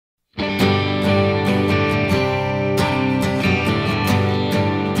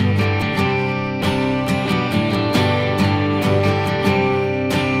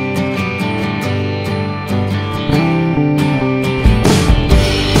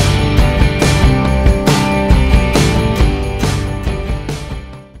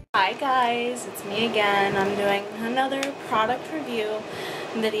I'm doing another product review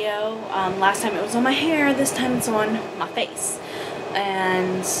video. Last time it was on my hair, this time it's on my face.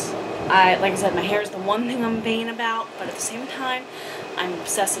 And like I said, my hair is the one thing I'm vain about, but at the same time, I'm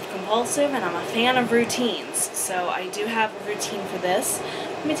obsessive compulsive and I'm a fan of routines. So I do have a routine for this.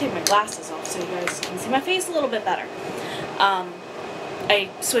 Let me take my glasses off so you guys can see my face a little bit better. I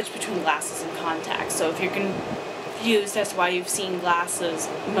switch between glasses and contacts, so if you're confused as to why you've seen glasses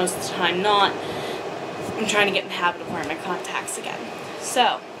most of the time not, I'm trying to get in the habit of wearing my contacts again.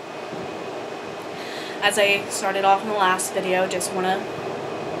 So, as I started off in the last video, just want to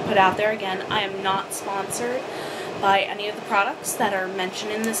put out there again, I am not sponsored by any of the products that are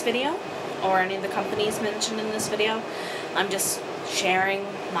mentioned in this video, or any of the companies mentioned in this video. I'm just sharing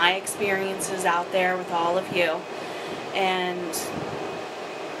my experiences out there with all of you. And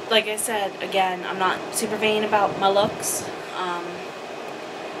like I said, again, I'm not super vain about my looks.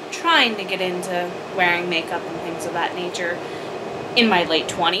 Trying to get into wearing makeup and things of that nature in my late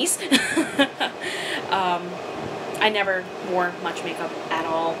 20s. I never wore much makeup at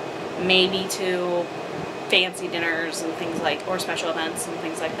all. Maybe to fancy dinners and things like, or special events and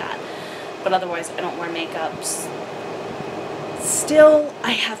things like that. But otherwise, I don't wear makeups. Still,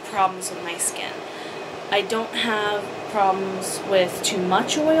 I have problems with my skin. I don't have problems with too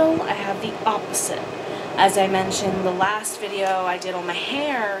much oil. I have the opposite. As I mentioned the last video I did on my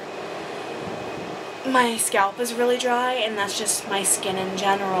hair, my scalp is really dry, and that's just my skin in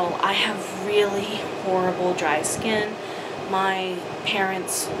general. I have really horrible dry skin. My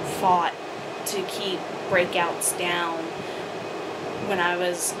parents fought to keep breakouts down when I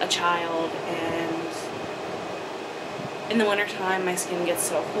was a child, and in the wintertime my skin gets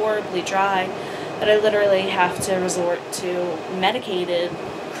so horribly dry that I literally have to resort to medicated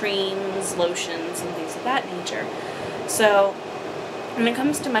creams, lotions, and things of that nature. So when it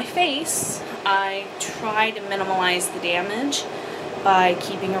comes to my face, I try to minimize the damage by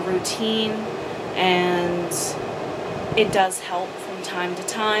keeping a routine, and it does help from time to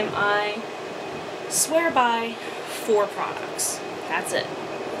time. I swear by 4 products. That's it.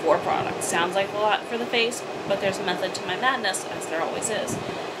 4 products. Sounds like a lot for the face, but there's a method to my madness, as there always is.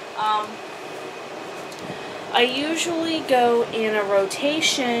 I usually go in a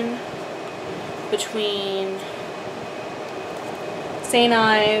rotation between St.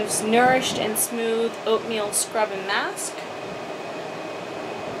 Ives Nourished and Smooth Oatmeal Scrub and Mask.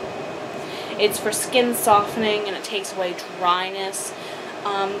 It's for skin softening and it takes away dryness.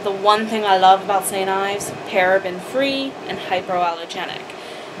 The one thing I love about St. Ives, paraben free and hypoallergenic.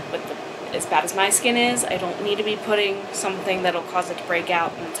 But as bad as my skin is, I don't need to be putting something that'll cause it to break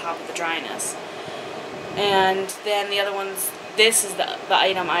out on top of the dryness. And then the other ones, this is the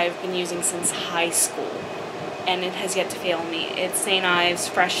item I've been using since high school, and it has yet to fail me. It's St. Ives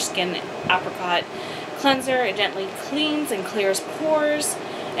Fresh Skin Apricot Cleanser. It gently cleans and clears pores,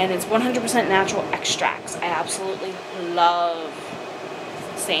 and it's 100% natural extracts. I absolutely love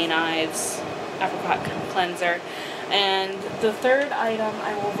St. Ives Apricot Cleanser. And the third item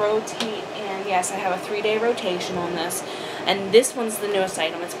I will rotate in, yes, I have a 3-day rotation on this, and this one's the newest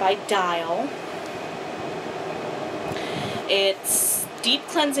item. It's by Dial. It's Deep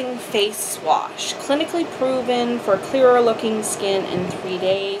Cleansing Face Wash, clinically proven for clearer looking skin in 3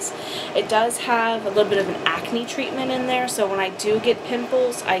 days. It does have a little bit of an acne treatment in there, so when I do get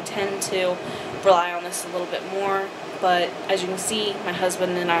pimples, I tend to rely on this a little bit more. But as you can see, my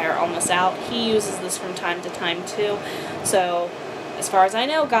husband and I are almost out. He uses this from time to time too. So as far as I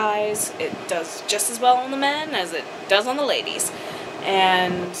know, guys, it does just as well on the men as it does on the ladies.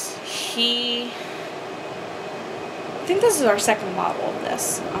 And I think this is our second bottle of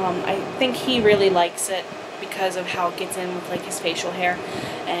this. I think he really likes it because of how it gets in with like his facial hair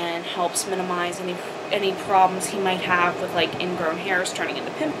and helps minimize any problems he might have with like ingrown hairs turning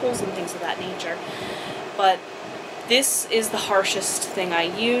into pimples and things of that nature. But this is the harshest thing I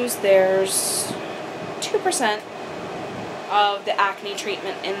use. There's 2% of the acne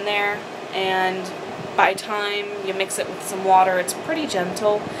treatment in there, and by the time you mix it with some water, it's pretty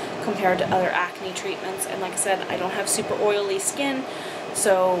gentle compared to other acne treatments. And like I said, I don't have super oily skin,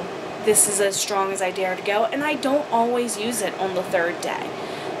 so this is as strong as I dare to go, and I don't always use it on the 3rd day.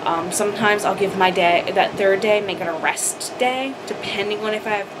 Sometimes I'll give that 3rd day, make it a rest day, depending on if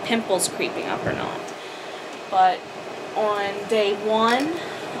I have pimples creeping up or not. But on day 1,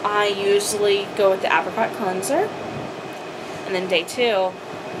 I usually go with the apricot cleanser, and then day 2,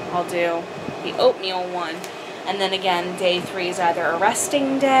 I'll do the oatmeal one. And then again, day 3 is either a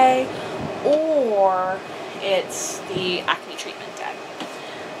resting day or it's the acne treatment day.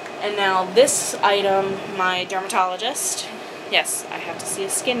 And now this item, my dermatologist, yes, I have to see a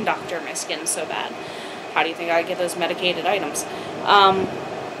skin doctor, my skin's so bad. How do you think I get those medicated items?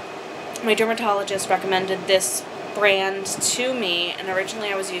 My dermatologist recommended this brand to me, and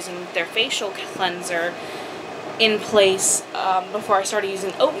originally I was using their facial cleanser in place before I started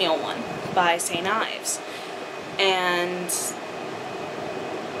using oatmeal one by St. Ives, and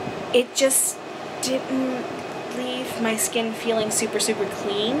it just didn't leave my skin feeling super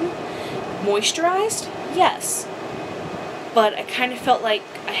clean. Moisturized, yes, but I kind of felt like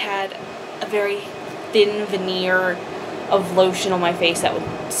I had a very thin veneer of lotion on my face that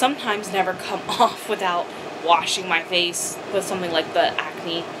would sometimes never come off without washing my face with something like the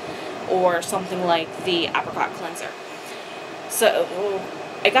Acne or something like the Apricot Cleanser. So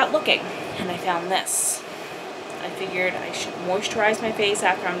I got looking and I found this. I figured I should moisturize my face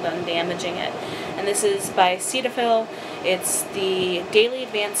after I'm done damaging it. And this is by Cetaphil. It's the Daily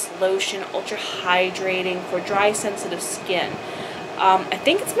Advanced Lotion Ultra Hydrating for Dry Sensitive Skin. I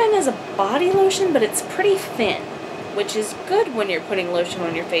think it's meant as a body lotion, but it's pretty thin, which is good when you're putting lotion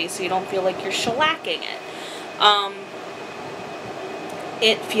on your face so you don't feel like you're shellacking it.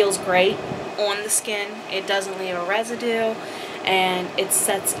 It feels great on the skin. It doesn't leave a residue, and it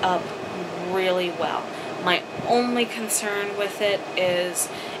sets up really well. My only concern with it is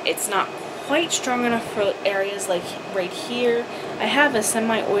it's not quite strong enough for areas like right here. I have a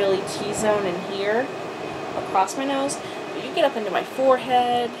semi-oily T-zone in here across my nose, but you get up into my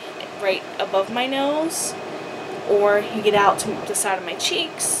forehead, right above my nose, or you get out to the side of my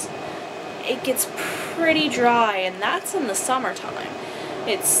cheeks. It gets pretty dry, and that's in the summertime.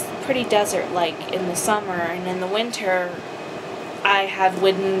 It's pretty desert-like in the summer, and in the winter I have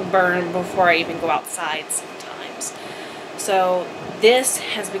windburn before I even go outside sometimes. So this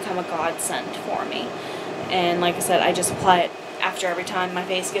has become a godsend for me. And like I said, I just apply it after every time my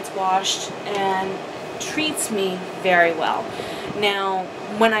face gets washed, and treats me very well. Now,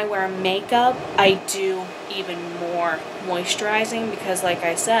 when I wear makeup, I do even more moisturizing because, like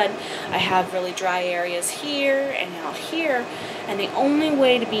I said, I have really dry areas here and out here, and the only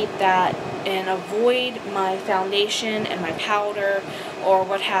way to beat that and avoid my foundation and my powder or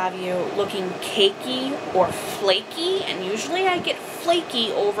what have you looking cakey or flaky, and usually I get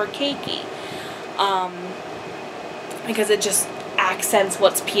flaky over cakey, because it just accents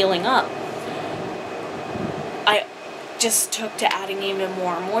what's peeling up. I just took to adding even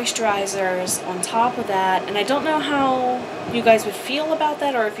more moisturizers on top of that, and I don't know how you guys would feel about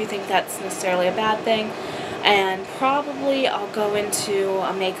that, or if you think that's necessarily a bad thing. And probably I'll go into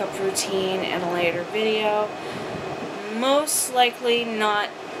a makeup routine in a later video. Most likely not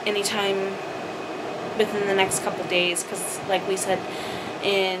anytime within the next couple days, because like we said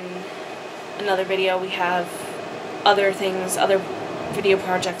in another video, we have other things, other video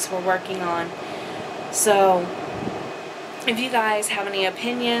projects we're working on. So if you guys have any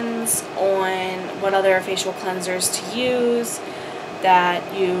opinions on what other facial cleansers to use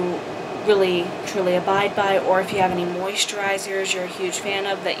that you really truly abide by, or if you have any moisturizers you're a huge fan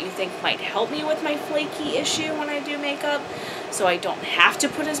of that you think might help me with my flaky issue when I do makeup, so I don't have to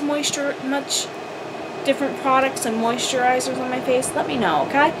put as much different products and moisturizers on my face, let me know,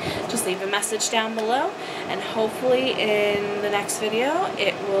 okay? Just leave a message down below, and hopefully in the next video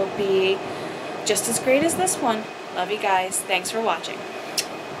it will be just as great as this one. Love you guys. Thanks for watching.